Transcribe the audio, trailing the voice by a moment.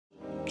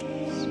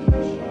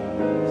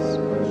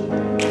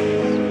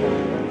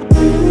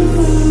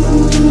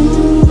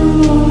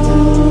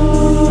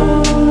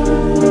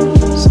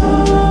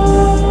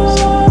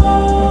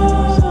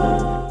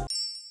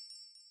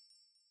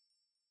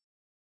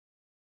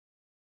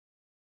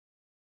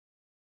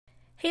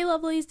Hey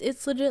lovelies,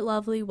 it's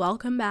LegitLovely.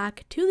 Welcome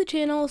back to the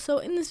channel. So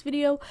in this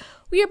video,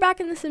 we are back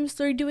in The Sims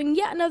 3 doing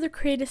yet another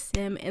create a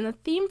sim, and the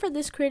theme for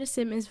this create a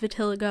sim is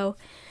Vitiligo.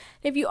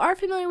 If you are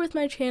familiar with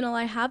my channel,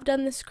 I have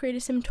done this create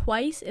a sim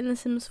twice in The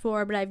Sims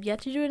 4, but I've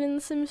yet to do it in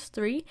The Sims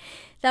 3.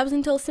 That was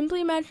until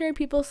Simply Imaginary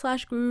People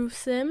 / Groove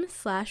Sim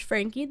 /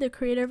 Frankie, the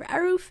creator of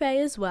Aru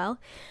Faye as well,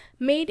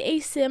 made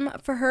a sim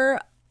for her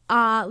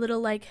little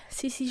like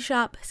CC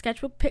shop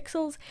sketchbook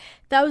pixels.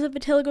 That was a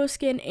vitiligo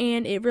skin,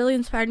 and it really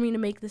inspired me to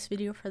make this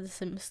video for The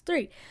Sims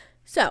 3.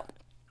 So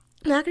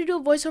I'm not going to do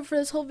a voiceover for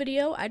this whole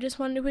video. I just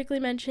wanted to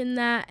quickly mention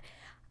that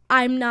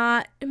I'm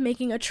not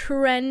making a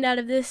trend out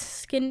of this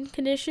skin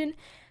condition.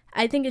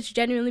 I think it's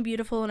genuinely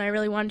beautiful, and I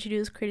really wanted to do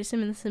this create a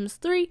sim in The Sims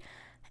 3.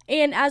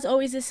 And as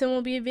always, this sim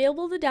will be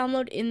available to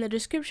download in the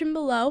description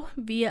below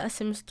via a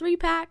Sims 3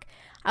 pack.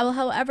 I will,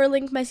 however,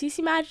 link my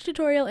CC Magic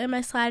tutorial and my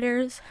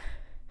sliders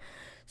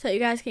so you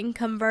guys can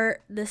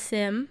convert the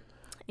sim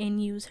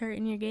and use her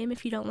in your game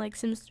if you don't like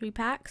Sims 3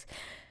 packs.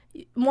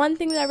 One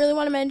thing that I really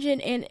want to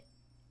mention and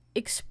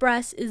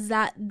express is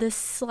that the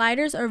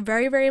sliders are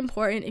very, very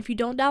important. If you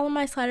don't download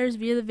my sliders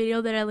via the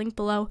video that I link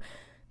below,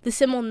 the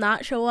sim will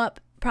not show up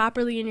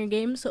properly in your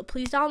game. So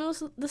please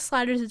download the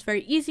sliders. It's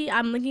very easy.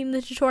 I'm linking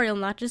the tutorial,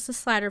 not just the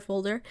slider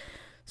folder.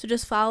 So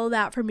just follow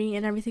that for me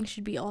and everything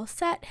should be all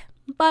set.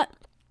 But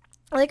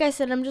like I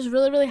said, I'm just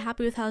really, really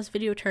happy with how this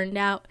video turned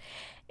out.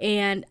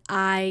 And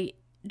I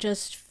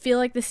just feel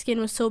like the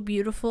skin was so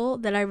beautiful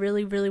that I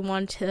really, really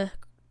wanted to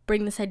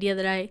bring this idea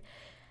that I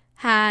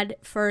had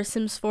for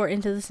Sims 4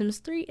 into The Sims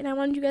 3. And I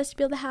wanted you guys to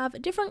be able to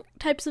have different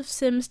types of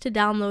Sims to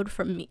download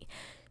from me.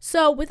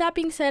 So with that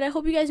being said, I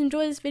hope you guys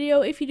enjoy this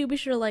video. If you do, be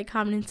sure to like,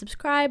 comment, and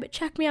subscribe.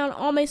 Check me out on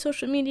all my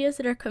social medias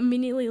that are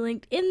conveniently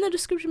linked in the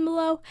description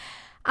below.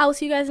 I will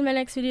see you guys in my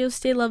next video.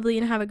 Stay lovely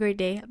and have a great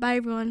day. Bye,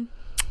 everyone.